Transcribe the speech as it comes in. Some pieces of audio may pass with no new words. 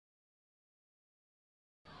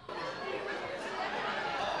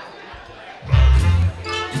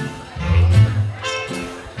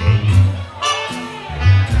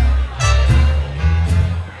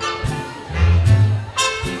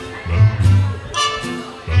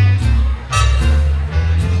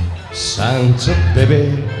Santa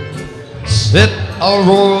baby, slip a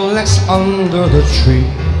Rolex under the tree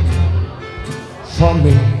for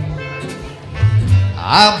me.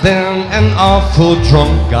 I've been an awful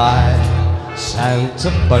drunk guy,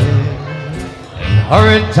 Santa buddy, and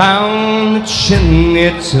hurried down the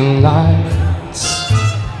chimney tonight.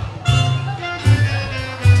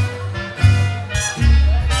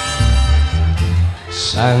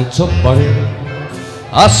 Santa buddy,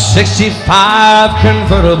 a 65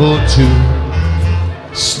 convertible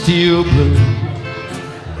to steel blue.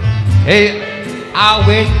 Hey, I'll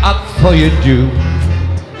wait up for you, do,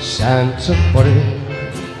 Santa buddy,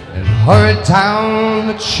 and hurry down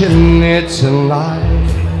the chimney tonight.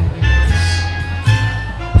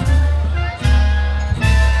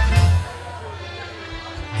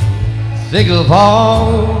 Think of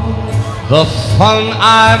all the fun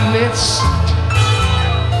I missed.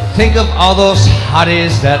 Think of all those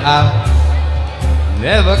hotties that I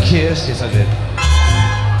never kissed. Yes, I did.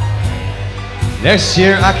 Next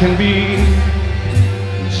year I can be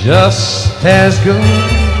just as good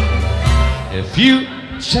if you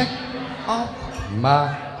check off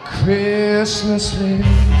my Christmas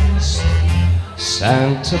list.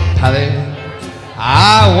 Santa Pally,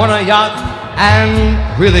 I want a yacht,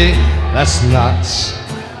 and really that's not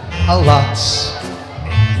a lot.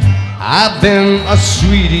 I've been a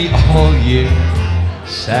sweetie all year,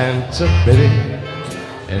 Santa baby,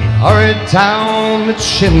 and hurry down the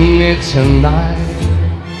chimney tonight.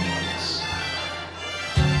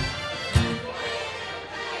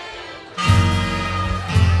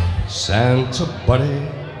 Santa buddy,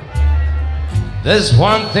 there's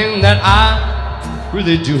one thing that I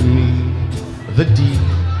really do need, the deed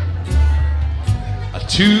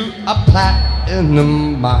to a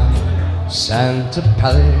platinum mine, Santa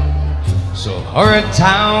Pally. So hurry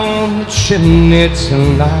down the chimney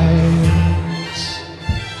tonight.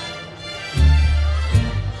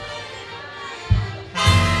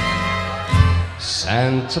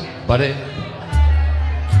 Santa buddy,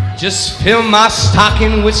 just fill my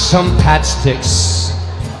stocking with some patchsticks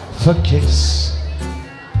for kicks.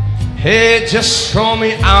 Hey, just throw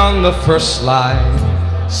me on the first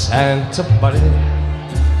slide, Santa buddy.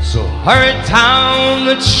 So hurry down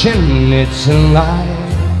the chimney tonight.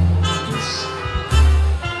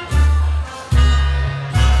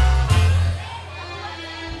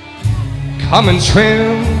 Come and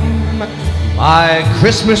trim my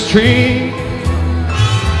Christmas tree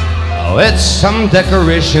with some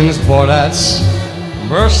decorations bought at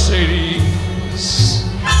Mercedes.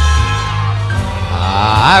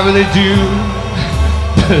 I really do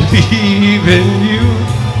believe in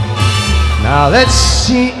you. Now let's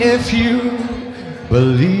see if you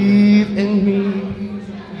believe in me.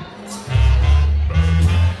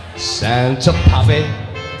 Santa Poppy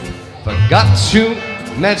forgot to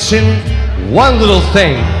mention one little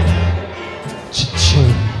thing.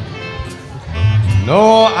 Cha-ching.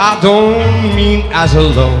 No, I don't mean as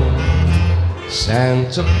alone,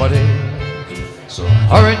 Santa buddy. So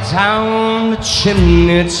hurry down the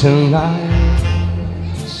chimney tonight.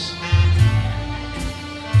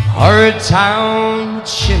 Hurry down the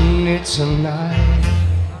chimney tonight.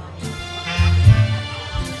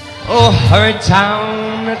 Oh, hurry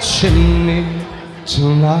down the chimney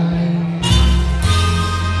tonight.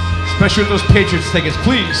 Especially those Patriots tickets,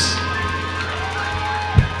 please.